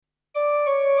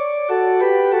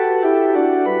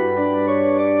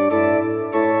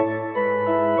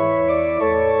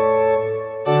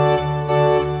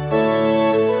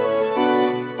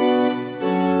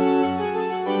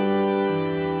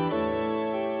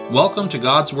Welcome to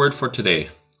God's Word for Today,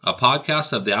 a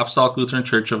podcast of the Apostolic Lutheran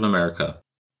Church of America.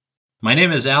 My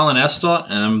name is Alan Esta,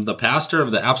 and I'm the pastor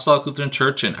of the Apostolic Lutheran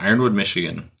Church in Ironwood,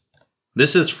 Michigan.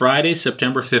 This is Friday,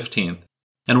 September 15th,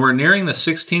 and we're nearing the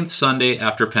 16th Sunday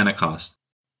after Pentecost.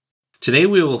 Today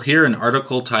we will hear an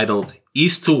article titled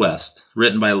East to West,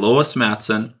 written by Lois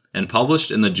Matson and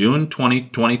published in the June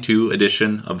 2022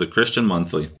 edition of the Christian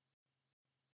Monthly.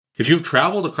 If you've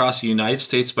traveled across the United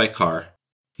States by car,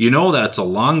 you know that it's a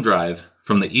long drive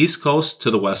from the East Coast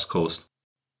to the West Coast.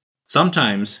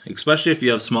 Sometimes, especially if you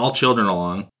have small children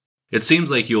along, it seems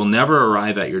like you will never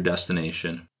arrive at your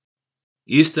destination.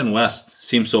 East and West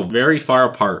seem so very far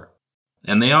apart,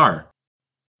 and they are.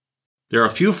 There are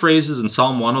a few phrases in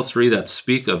Psalm 103 that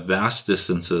speak of vast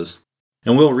distances,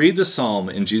 and we'll read the psalm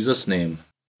in Jesus' name.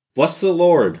 Bless the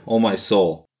Lord, O my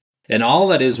soul, and all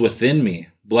that is within me,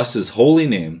 bless his holy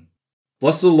name.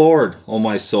 Bless the Lord, O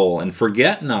my soul, and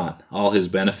forget not all his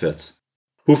benefits,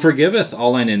 who forgiveth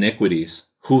all thine iniquities,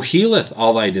 who healeth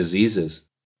all thy diseases,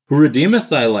 who redeemeth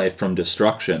thy life from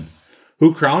destruction,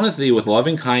 who crowneth thee with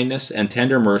loving kindness and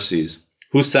tender mercies,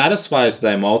 who satisfies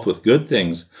thy mouth with good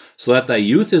things, so that thy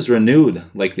youth is renewed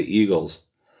like the eagles.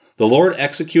 The Lord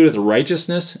executeth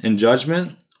righteousness and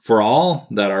judgment for all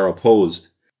that are opposed.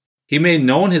 He made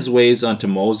known his ways unto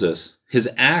Moses, his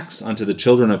acts unto the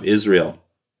children of Israel.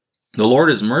 The Lord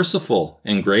is merciful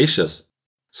and gracious,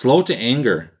 slow to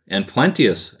anger, and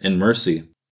plenteous in mercy.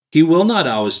 He will not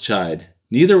always chide,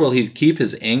 neither will he keep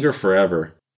his anger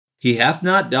forever. He hath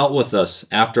not dealt with us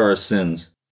after our sins,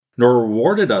 nor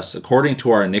rewarded us according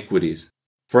to our iniquities.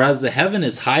 For as the heaven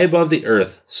is high above the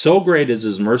earth, so great is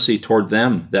his mercy toward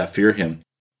them that fear him.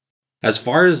 As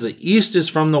far as the east is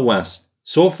from the west,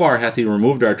 so far hath he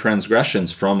removed our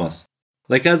transgressions from us.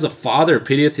 Like as a father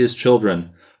pitieth his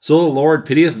children, so the Lord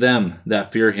pitieth them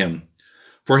that fear him.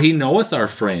 For he knoweth our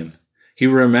frame, he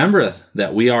remembereth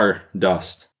that we are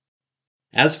dust.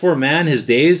 As for man, his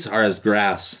days are as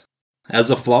grass. As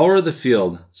the flower of the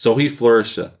field, so he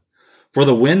flourisheth. For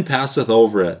the wind passeth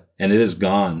over it, and it is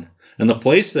gone, and the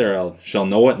place thereof shall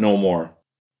know it no more.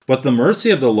 But the mercy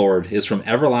of the Lord is from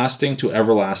everlasting to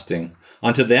everlasting,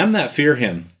 unto them that fear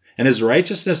him, and his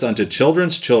righteousness unto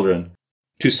children's children,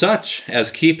 to such as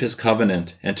keep his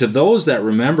covenant, and to those that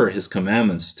remember his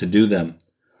commandments to do them.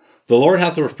 The Lord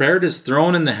hath prepared his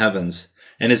throne in the heavens,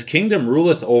 and his kingdom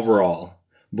ruleth over all.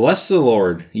 Bless the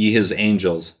Lord, ye his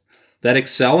angels, that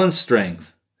excel in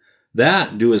strength,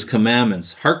 that do his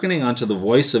commandments, hearkening unto the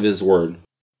voice of his word.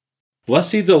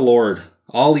 Bless ye the Lord,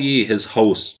 all ye his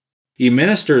hosts, ye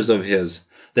ministers of his,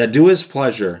 that do his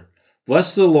pleasure.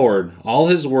 Bless the Lord, all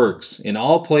his works, in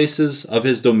all places of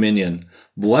his dominion.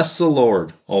 Bless the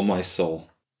Lord, O my soul.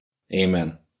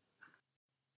 Amen.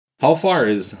 How far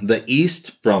is the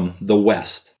east from the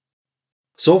west?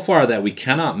 So far that we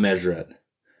cannot measure it.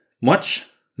 Much,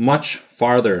 much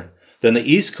farther than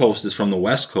the east coast is from the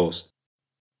west coast.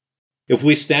 If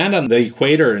we stand on the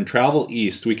equator and travel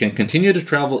east, we can continue to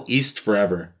travel east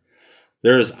forever.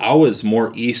 There is always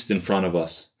more east in front of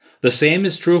us. The same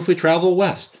is true if we travel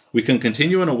west. We can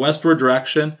continue in a westward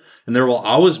direction, and there will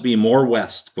always be more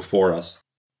west before us.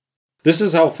 This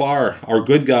is how far our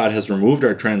good God has removed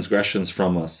our transgressions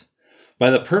from us.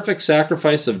 By the perfect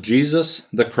sacrifice of Jesus,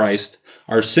 the Christ,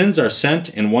 our sins are sent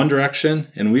in one direction,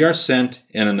 and we are sent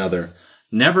in another,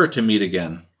 never to meet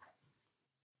again.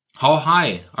 How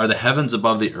high are the heavens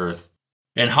above the earth,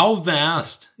 and how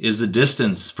vast is the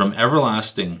distance from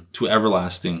everlasting to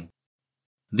everlasting.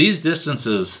 These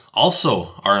distances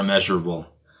also are immeasurable.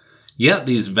 Yet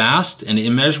these vast and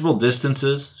immeasurable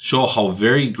distances show how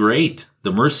very great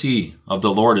the mercy of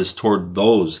the Lord is toward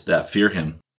those that fear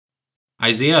him.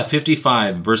 Isaiah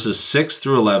 55 verses 6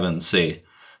 through 11 say,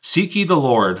 Seek ye the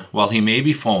Lord while he may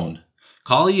be found.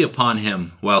 Call ye upon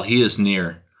him while he is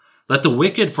near. Let the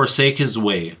wicked forsake his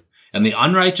way, and the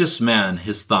unrighteous man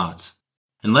his thoughts.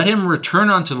 And let him return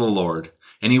unto the Lord,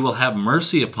 and he will have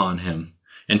mercy upon him,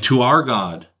 and to our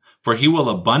God, for he will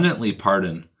abundantly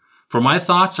pardon. For my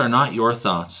thoughts are not your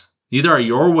thoughts, neither are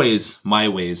your ways my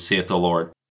ways, saith the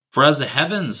Lord. For as the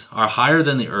heavens are higher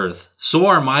than the earth, so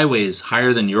are my ways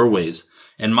higher than your ways,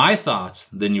 and my thoughts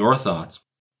than your thoughts.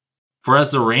 For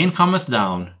as the rain cometh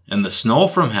down, and the snow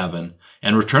from heaven,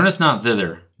 and returneth not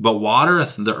thither, but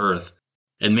watereth the earth,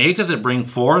 and maketh it bring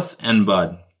forth and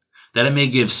bud, that it may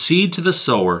give seed to the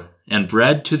sower, and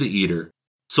bread to the eater,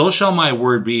 so shall my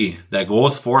word be that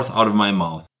goeth forth out of my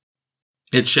mouth.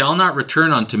 It shall not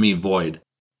return unto me void,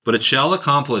 but it shall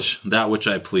accomplish that which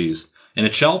I please, and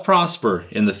it shall prosper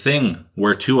in the thing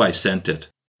whereto I sent it.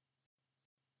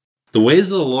 The ways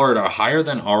of the Lord are higher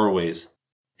than our ways.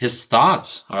 His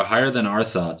thoughts are higher than our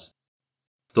thoughts.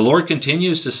 The Lord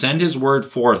continues to send His word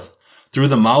forth through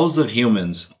the mouths of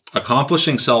humans,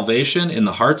 accomplishing salvation in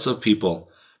the hearts of people,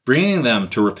 bringing them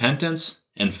to repentance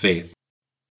and faith.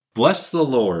 Bless the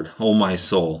Lord, O my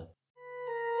soul.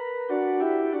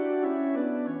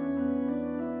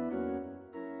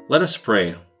 Let us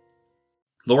pray.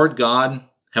 Lord God,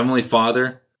 Heavenly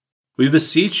Father, we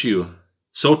beseech you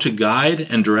so to guide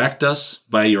and direct us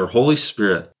by your Holy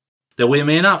Spirit, that we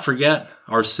may not forget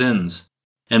our sins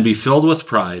and be filled with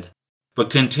pride, but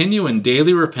continue in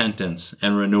daily repentance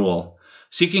and renewal,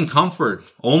 seeking comfort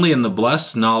only in the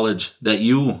blessed knowledge that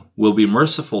you will be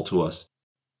merciful to us.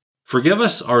 Forgive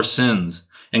us our sins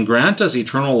and grant us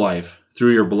eternal life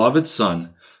through your beloved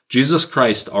Son, Jesus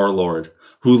Christ our Lord,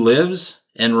 who lives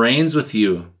and reigns with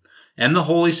you and the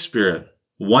Holy Spirit,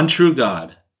 one true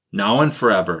God, now and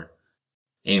forever.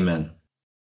 Amen.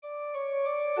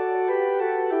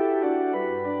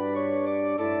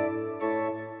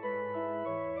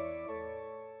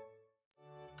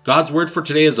 God's Word for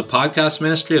Today is a podcast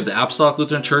ministry of the Apostolic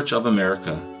Lutheran Church of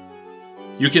America.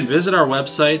 You can visit our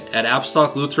website at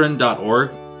apostoliclutheran.org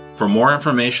for more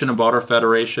information about our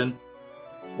federation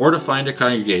or to find a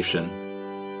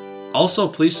congregation. Also,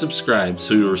 please subscribe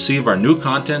so you'll receive our new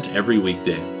content every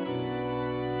weekday.